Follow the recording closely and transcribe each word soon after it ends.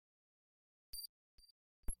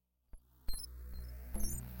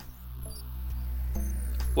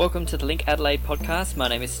Welcome to the LinkAdelaide podcast. My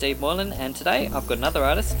name is Steve Moylan, and today I've got another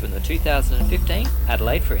artist from the 2015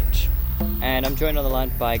 Adelaide Fringe. And I'm joined on the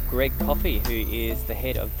line by Greg Coffey, who is the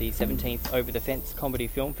head of the 17th Over the Fence Comedy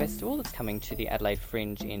Film Festival that's coming to the Adelaide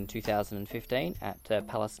Fringe in 2015 at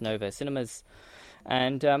Palace Nova Cinemas.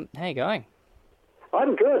 And how are you going?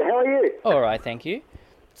 I'm good. How are you? All right, thank you.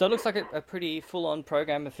 So it looks like a pretty full-on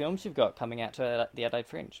program of films you've got coming out to the Adelaide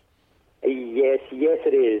Fringe. Yes,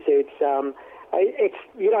 it is.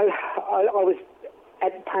 I was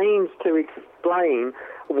at pains to explain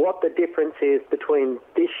what the difference is between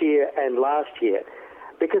this year and last year,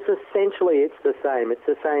 because essentially it's the same. It's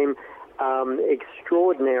the same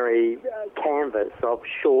extraordinary canvas of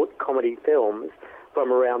short comedy films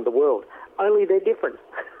from around the world. Only they're different.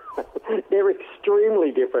 They're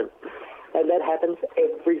extremely different. And that happens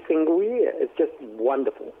every single year. It's just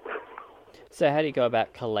wonderful. So how do you go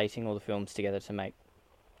about collating all the films together to make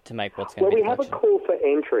what's going to be the collection? Well, we have a call for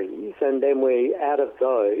entries, and then out of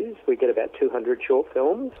those, we get about 200 short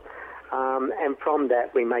films. And from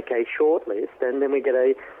that, we make a short list, and then we get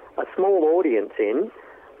a small audience in,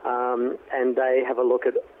 and they have a look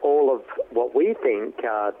at all of what we think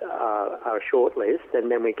are a short list,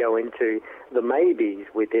 and then we go into the maybes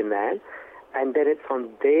within that, and then it's on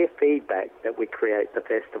their feedback that we create the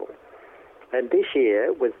festival. And this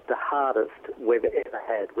year was the hardest we've ever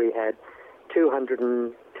had. We had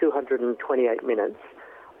 228 minutes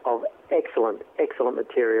of excellent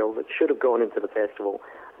material that should have gone into the festival,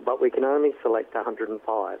 but we can only select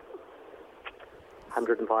 105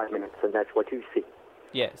 minutes, and that's what you see.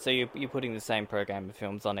 Yeah, so you're putting the same program of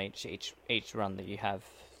films on each run that you have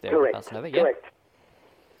there. Correct. At Nova? Yeah. Correct.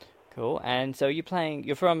 Cool. And so you're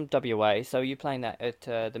from WA, so you're playing that at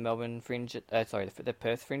the Melbourne Fringe, the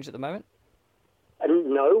Perth Fringe at the moment?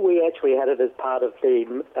 No, we actually had it as part of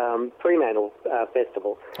the Fremantle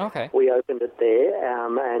Festival. Okay. We opened it there,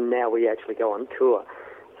 and now we actually go on tour.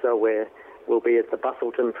 So we'll be at the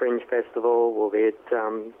Bustleton Fringe Festival, we'll be at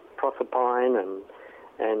Proserpine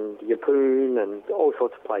and Yeppoon and all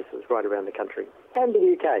sorts of places right around the country. And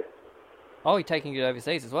the UK. Oh, you're taking it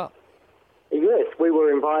overseas as well? Yes, we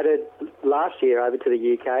were invited last year over to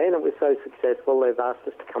the UK, and it was so successful they've asked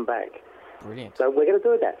us to come back. Brilliant. So we're going to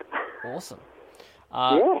do that. Awesome.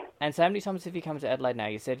 Yeah. And so how many times have you come to Adelaide now?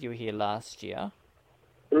 You said you were here last year.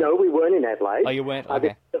 No, we weren't in Adelaide. Oh, you weren't?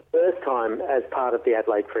 Okay. This is the first time as part of the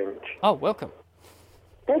Adelaide Fringe. Oh, welcome.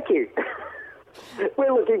 Thank you.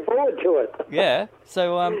 We're looking forward to it. Yeah.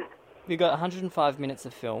 So we've got 105 minutes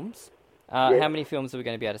of films. Yes. How many films are we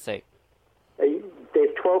going to be able to see?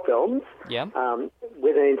 There's 12 films. Yeah.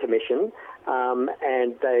 With an intermission.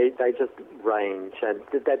 And they just range, and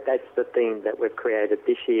that's the theme that we've created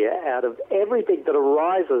this year. Out of everything that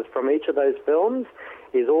arises from each of those films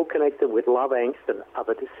is all connected with love, angst, and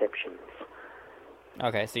other deceptions.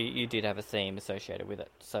 Okay, so you did have a theme associated with it,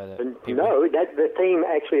 so that No, the theme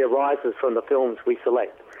actually arises from the films we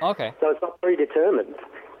select. Okay. So it's not predetermined.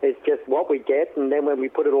 It's just what we get, and then when we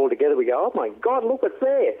put it all together, we go, oh my God, look what's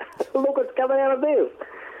there. Look what's coming out of this.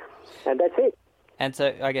 And that's it. And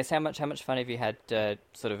so, I guess, how much fun have you had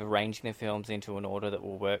sort of arranging the films into an order that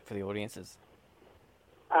will work for the audiences?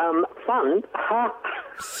 Fun?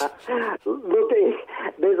 Look,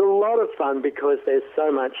 there's a lot of fun because there's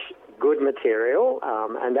so much good material,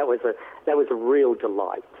 and that was a real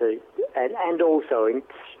delight and also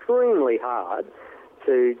extremely hard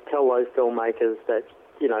to tell those filmmakers that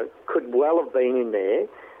could well have been in there.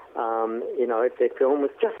 If their film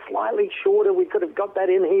was just slightly shorter, we could have got that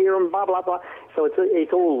in here and blah, blah, blah. So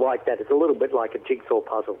it's all like that. It's a little bit like a jigsaw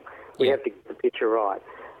puzzle. We have to get the picture right.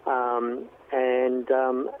 So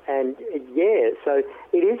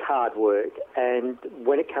it is hard work. And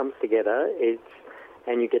when it comes together,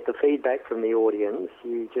 and you get the feedback from the audience,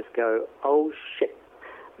 you just go, oh, shit,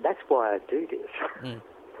 that's why I do this. Mm.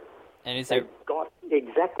 And They got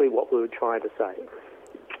exactly what we were trying to say.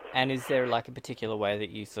 And is there like a particular way that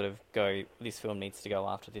you sort of go, this film needs to go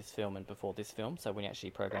after this film and before this film? So when you're actually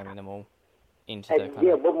programming them all into the kind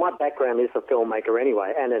of... well, my background is a filmmaker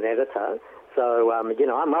anyway and an editor. So, I'm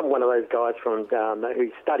one of those guys from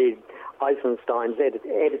who studied Eisenstein's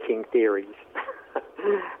editing theories.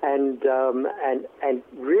 and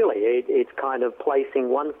really, it's kind of placing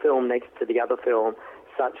one film next to the other film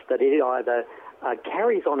such that it either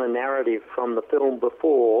carries on a narrative from the film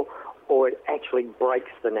before, or it actually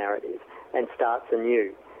breaks the narrative and starts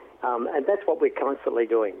anew. And that's what we're constantly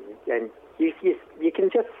doing. And you can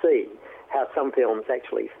just see how some films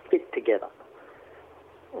actually fit together.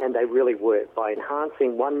 And they really work by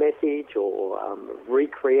enhancing one message or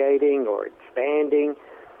recreating or expanding,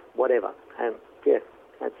 whatever. And, yeah,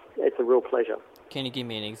 it's a real pleasure. Can you give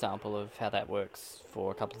me an example of how that works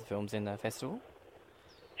for a couple of films in the festival?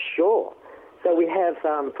 Sure. So we have,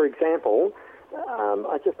 for example,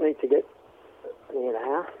 I just need to get,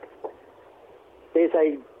 there's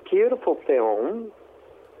a beautiful film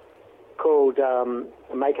called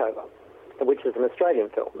Makeover, which is an Australian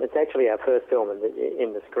film. It's actually our first film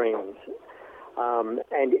in the screens.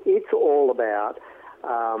 And it's all about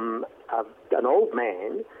an old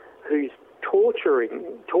man who's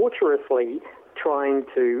torturously trying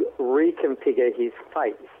to reconfigure his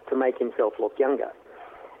face to make himself look younger.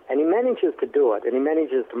 And he manages to do it, and he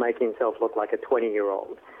manages to make himself look like a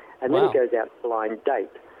 20-year-old. And then he goes out to blind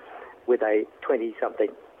date with a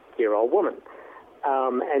 20-something-year-old woman.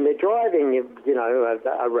 And they're driving,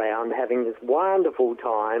 around, having this wonderful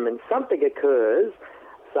time, and something occurs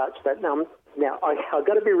such that, now I've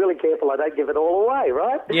got to be really careful I don't give it all away,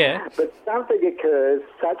 right? Yeah. But something occurs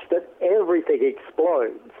such that everything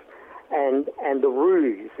explodes, and the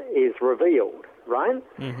ruse is revealed, right?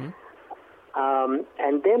 Mm-hmm.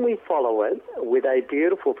 And then we follow it with a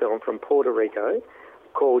beautiful film from Puerto Rico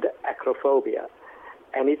called Acrophobia.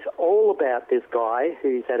 And it's all about this guy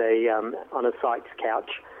who's on a psych's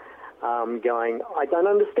couch going, I don't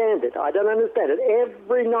understand it.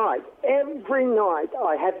 Every night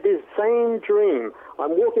I have this same dream.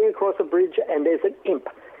 I'm walking across a bridge and there's an imp,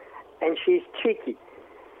 and she's cheeky,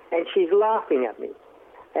 and she's laughing at me.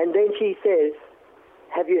 And then she says,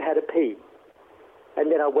 have you had a pee? And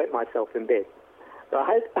then I wet myself in bed,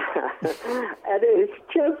 right? And it's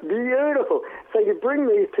just beautiful. So you bring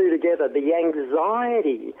these two together, the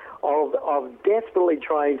anxiety of desperately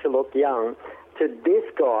trying to look young to this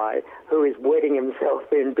guy who is wetting himself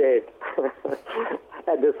in bed.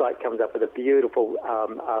 And this comes up with a beautiful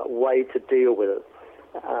way to deal with it.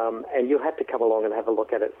 And you'll have to come along and have a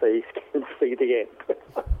look at it so you can see the end.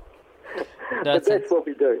 But that's what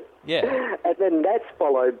we do. Yeah. And then that's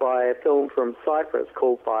followed by a film from Cyprus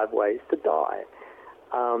called 5 Ways to Die.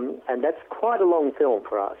 And that's quite a long film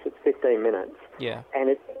for us. It's 15 minutes. Yeah. And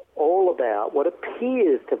it's all about what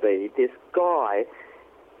appears to be this guy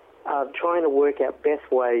trying to work out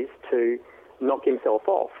best ways to knock himself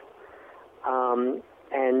off. At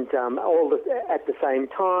the same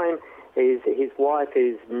time, his wife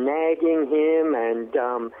is nagging him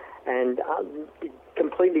and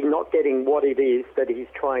completely not getting what it is that he's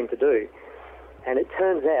trying to do. And it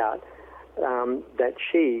turns out that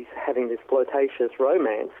she's having this flirtatious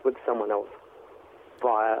romance with someone else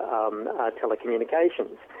via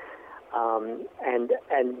telecommunications. And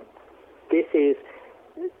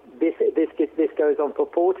this goes on for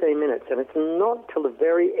 14 minutes, and it's not till the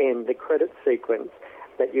very end, the credit sequence,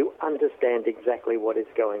 that you understand exactly what is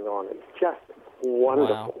going on. It's just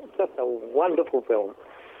wonderful. Wow. Just a wonderful film.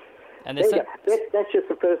 And that's just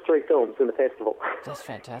the first 3 films in the festival. That's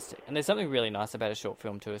fantastic. And there's something really nice about a short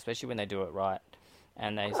film too, especially when they do it right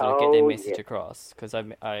and they sort of get their message across. Because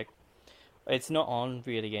it's not on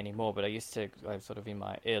really anymore, but I sort of in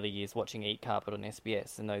my early years watching Eat Carpet on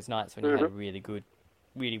SBS, and those nights when you had a really good,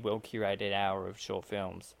 really well curated hour of short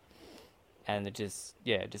films, and it just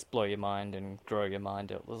blow your mind and grow your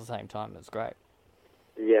mind at the same time. It's great.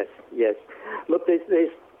 Yes. Look, there's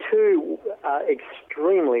 2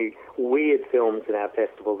 extremely weird films in our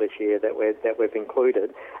festival this year that we've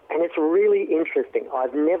included, and it's really interesting.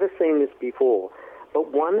 I've never seen this before,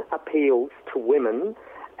 but one appeals to women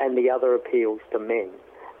and the other appeals to men,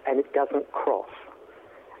 and it doesn't cross.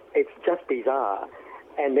 It's just bizarre,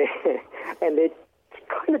 and they're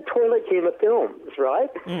kind of toilet humour films, right?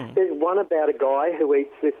 Mm. There's one about a guy who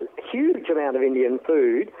eats this huge amount of Indian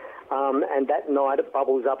food, and that night it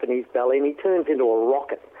bubbles up in his belly, and he turns into a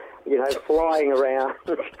rocket, flying around,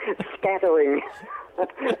 scattering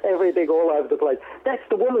everything all over the place. That's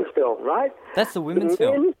the woman's film, right? That's the women's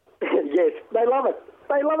film? Yes, they love it.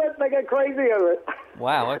 They go crazy over it.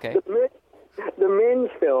 Wow, okay. The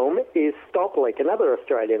men's film is Stop Leak, another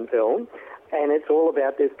Australian film, and it's all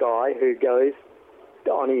about this guy who goes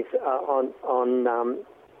on his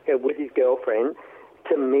with his girlfriend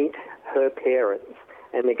to meet her parents,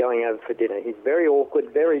 and they're going over for dinner. He's very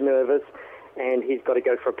awkward, very nervous, and he's got to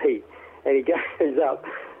go for a pee. And he goes up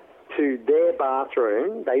to their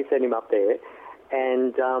bathroom. They send him up there,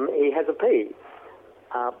 and he has a pee,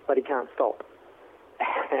 but he can't stop.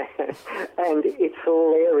 And it's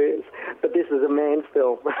hilarious. But this is a man's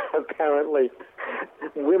film, apparently.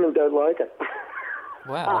 Women don't like it.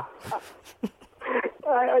 Wow.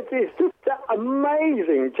 It's just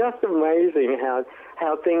amazing,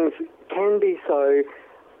 how things can be so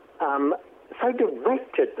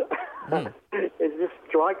directed. It just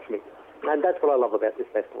strikes me. And that's what I love about this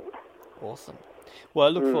festival. Awesome. Well, I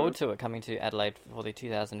look forward to it coming to Adelaide for the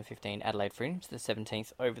 2015 Adelaide Fringe, the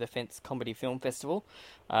 17th Over the Fence Comedy Film Festival,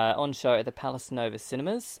 on show at the Palace Nova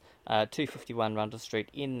Cinemas, 251 Rundle Street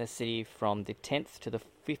in the city from the 10th to the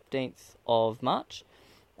 15th of March.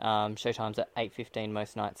 Showtime's at 8:15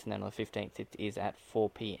 most nights, and then on the 15th it is at 4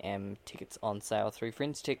 p.m. Tickets on sale through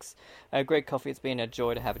Fringe Tix. Greg Coffey, it's been a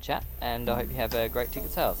joy to have a chat, and I hope you have great ticket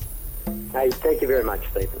sales. Hey, thank you very much,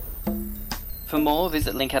 Stephen. For more,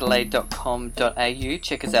 visit linkadelaide.com.au,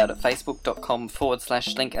 check us out at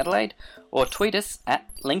facebook.com/linkadelaide, or tweet us at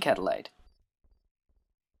linkadelaide.